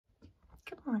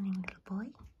Good morning, little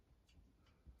boy.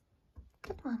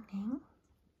 Good morning.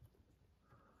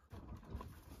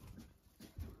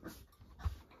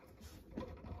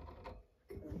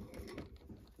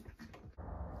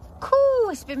 Cool,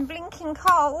 it's been blinking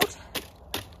cold.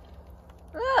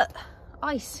 Look,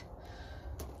 ice.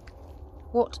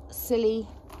 What silly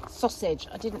sausage.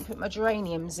 I didn't put my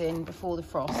geraniums in before the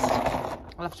frost.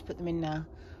 I'll have to put them in now.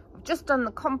 I've just done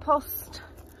the compost.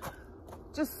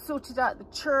 Just sorted out the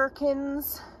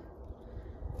churkins.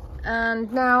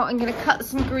 And now I'm going to cut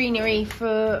some greenery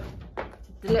for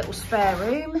the little spare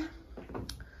room.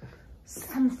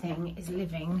 Something is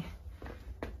living.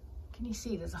 Can you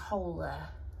see there's a hole there?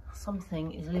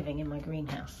 Something is living in my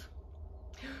greenhouse.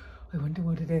 I wonder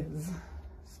what it is.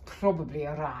 It's probably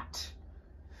a rat.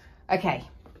 Okay,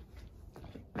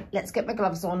 let's get my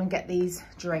gloves on and get these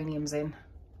geraniums in.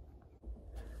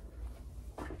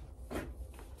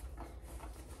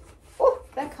 Oh,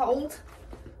 they're cold.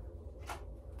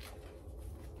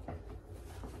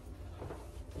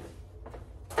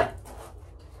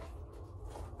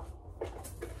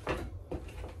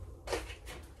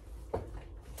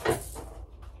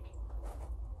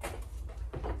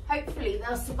 Hopefully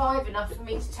they'll survive enough for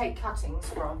me to take cuttings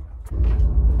from.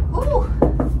 Ooh!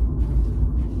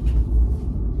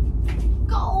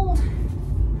 Gold!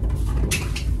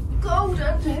 Gold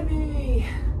and heavy!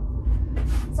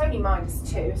 It's only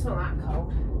 -2, it's not that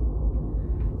cold.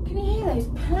 Can you hear those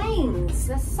planes?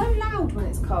 They're so loud when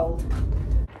it's cold.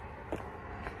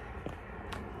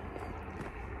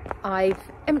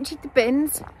 I've emptied the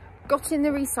bins, got in the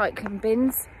recycling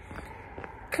bins,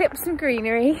 clipped some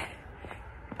greenery,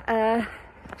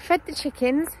 fed the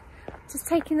chickens, just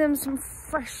taking them some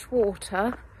fresh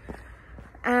water,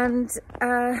 and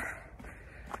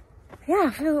yeah,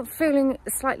 feeling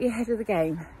slightly ahead of the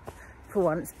game for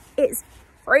once. It's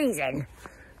freezing.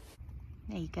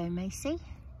 There you go, Macy.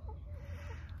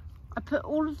 I put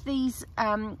all of these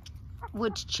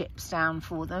wood chips down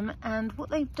for them, and what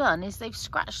they've done is they've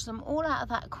scratched them all out of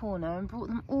that corner and brought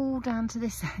them all down to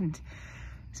this end.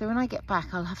 So when I get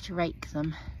back, I'll have to rake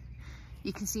them.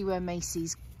 You can see where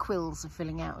Macy's quills are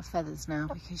filling out with feathers now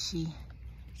because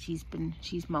she's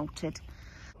molted.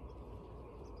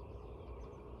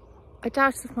 I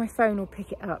doubt if my phone will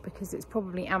pick it up because it's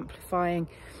probably amplifying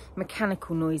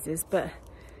mechanical noises, but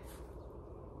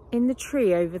in the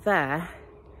tree over there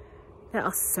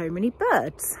are so many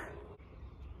birds.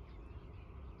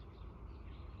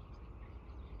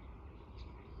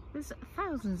 There's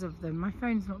thousands of them. My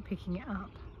phone's not picking it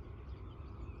up.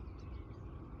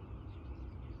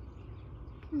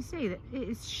 Can you see that it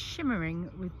is shimmering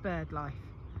with bird life?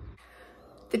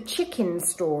 The chicken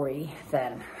story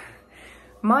then.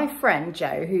 My friend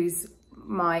Jo, who's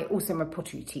also my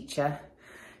pottery teacher,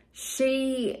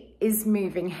 she is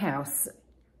moving house,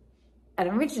 and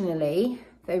originally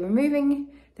they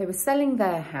were selling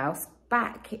their house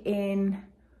back in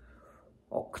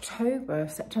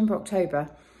September, October,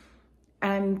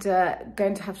 and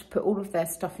going to have to put all of their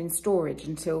stuff in storage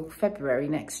until February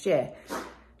next year.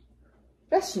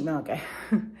 Bless you, Margot.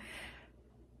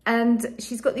 And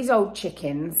she's got these old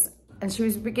chickens, and she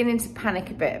was beginning to panic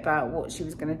a bit about what she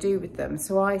was going to do with them.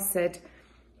 So I said,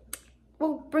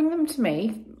 well, bring them to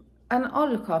me and I'll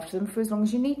look after them for as long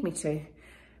as you need me to.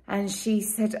 And she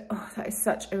said, oh, that is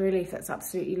such a relief. That's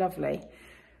absolutely lovely.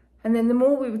 And then the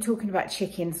more we were talking about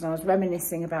chickens, and I was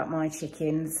reminiscing about my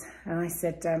chickens, and I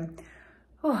said,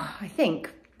 oh, I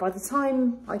think by the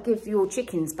time I give your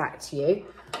chickens back to you,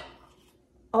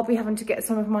 I'll be having to get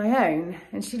some of my own.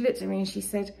 And she looked at me and she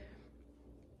said,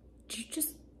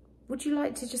 would you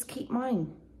like to just keep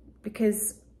mine?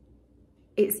 Because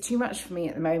it's too much for me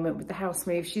at the moment with the house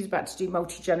move. She's about to do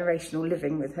multi-generational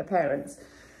living with her parents,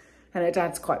 and her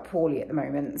dad's quite poorly at the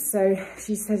moment. So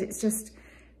she said it's just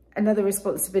another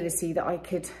responsibility that I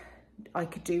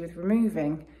could do with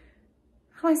removing.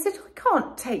 And I said, I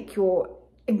can't take your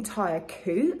entire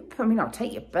coop. I mean, I'll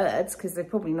take your birds because they've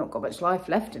probably not got much life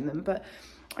left in them, but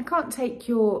I can't take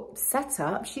your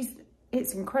setup.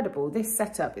 It's incredible. This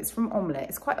setup is from Omelette.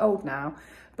 It's quite old now,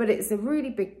 but it's a really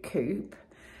big coop,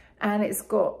 and it's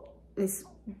got this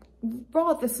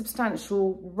rather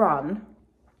substantial run.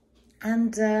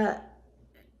 And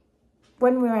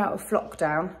when we're out of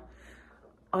lockdown,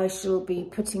 I shall be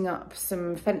putting up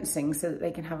some fencing so that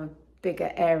they can have a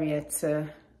bigger area to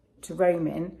roam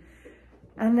in.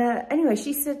 And anyway,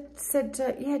 she said,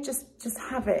 yeah, just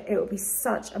have it. It will be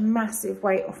such a massive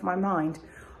weight off my mind.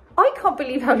 I can't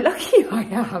believe how lucky I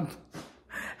am.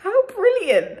 How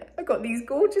brilliant. I've got these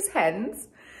gorgeous hens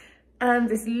and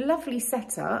this lovely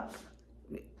setup,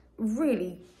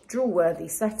 really jewel-worthy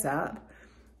setup.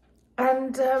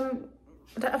 And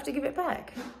I don't have to give it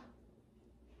back.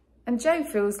 And Jo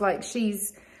feels like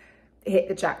she's hit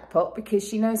the jackpot because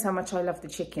she knows how much I love the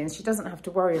chickens. She doesn't have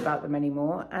to worry about them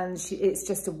anymore, and it's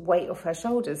just a weight off her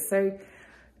shoulders. So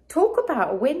talk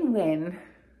about a win-win.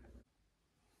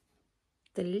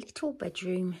 The little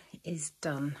bedroom is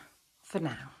done for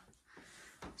now.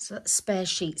 So that's spare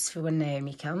sheets for when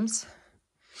Naomi comes,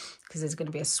 because there's going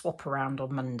to be a swap around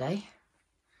on Monday.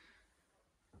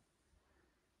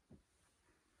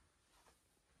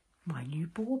 My new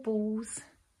baubles,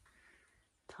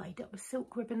 tied up with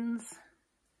silk ribbons.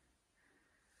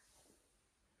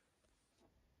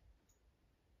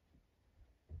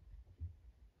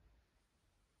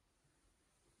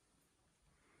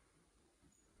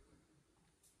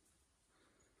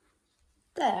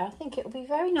 There, I think it'll be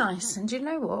very nice. And do you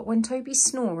know what? When Toby's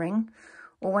snoring,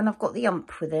 or when I've got the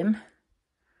ump with him,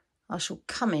 I shall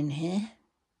come in here.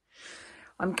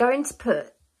 I'm going to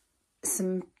put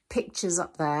some pictures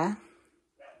up there.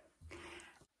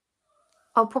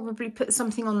 I'll probably put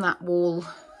something on that wall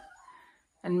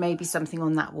and maybe something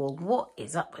on that wall. What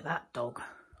is up with that dog?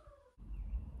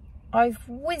 I've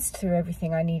whizzed through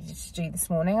everything I needed to do this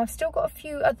morning. I've still got a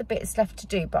few other bits left to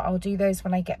do, but I'll do those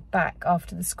when I get back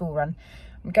after the school run.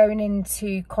 I'm going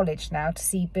into college now to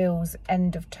see Bill's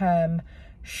end of term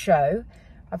show.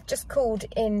 I've just called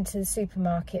into the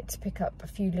supermarket to pick up a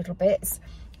few little bits,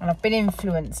 and I've been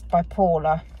influenced by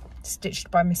Paula,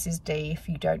 stitched by Mrs. D. If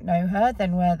you don't know her,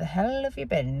 then where the hell have you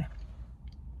been?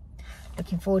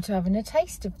 Looking forward to having a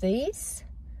taste of these.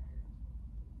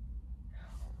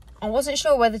 I wasn't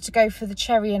sure whether to go for the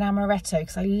cherry and amaretto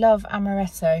because I love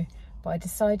amaretto, but I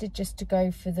decided just to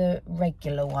go for the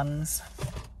regular ones.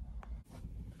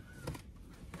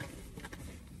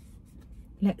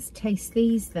 Let's taste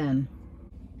these then.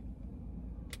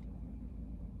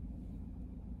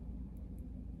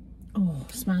 Oh,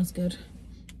 smells good.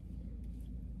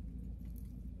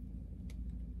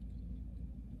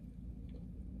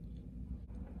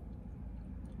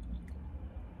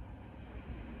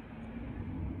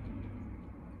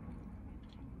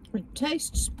 It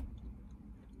tastes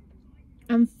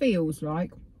and feels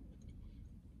like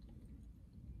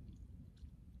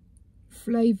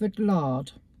flavoured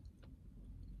lard.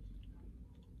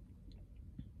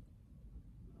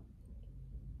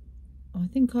 I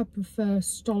think I prefer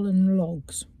Stollen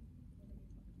logs.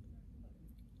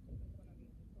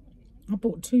 I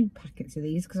bought 2 packets of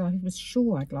these because I was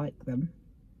sure I'd like them.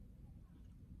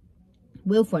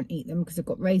 Wilf won't eat them because they've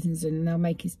got raisins in and they'll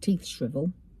make his teeth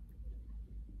shrivel.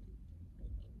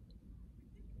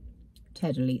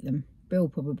 Ted will eat them. Bill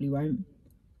probably won't.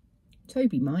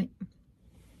 Toby might.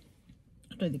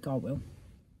 I don't think I will.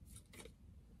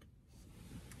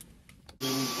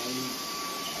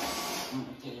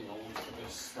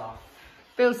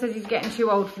 Bill says he's getting too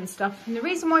old for this stuff. And the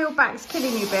reason why your back's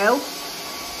killing you, Bill,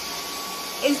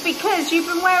 is because you've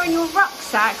been wearing your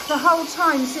rucksack the whole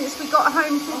time since we got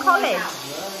home from college.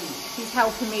 He's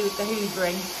helping me with the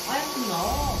hoovering. I have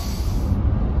not.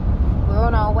 We're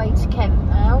on our way to Kent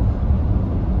now.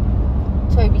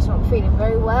 Toby's not feeling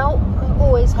very well. It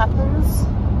always happens.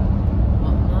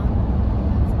 What, Mum?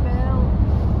 Bill.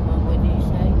 What did you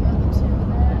say? The other two are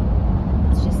there. I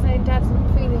was just saying Dad's not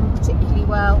feeling particularly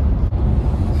well.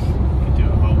 You could do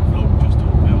a whole vlog just on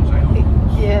Bill's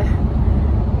ailments. Yeah.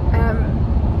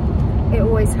 It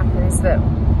always happens that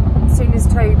as soon as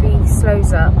Toby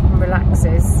slows up and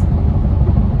relaxes,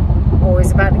 or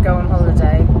is about to go on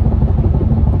holiday,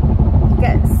 he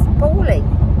gets poorly.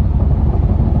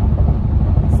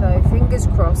 So fingers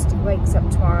crossed he wakes up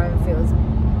tomorrow and feels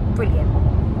brilliant.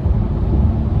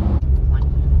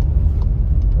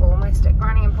 We're almost at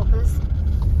Granny and Papa's.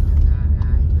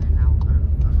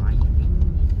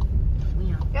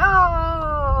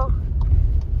 Oh,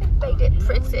 it made it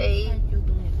pretty.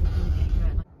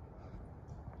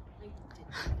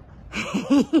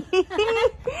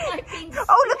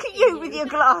 Oh, look at you with your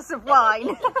glass of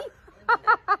wine.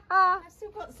 I've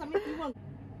still got some if you want.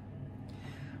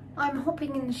 I'm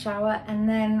hopping in the shower and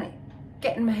then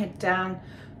getting my head down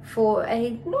for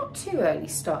a not too early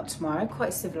start tomorrow,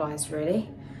 quite civilised really.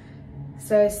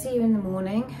 So see you in the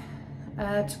morning.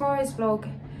 Tomorrow's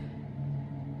vlog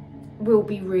will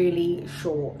be really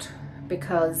short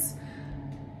because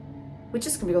we're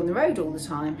just going to be on the road all the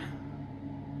time.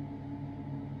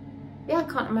 Yeah, I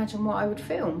can't imagine what I would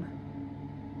film.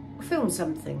 I'll film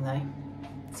something though.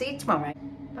 See you tomorrow.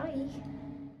 Bye.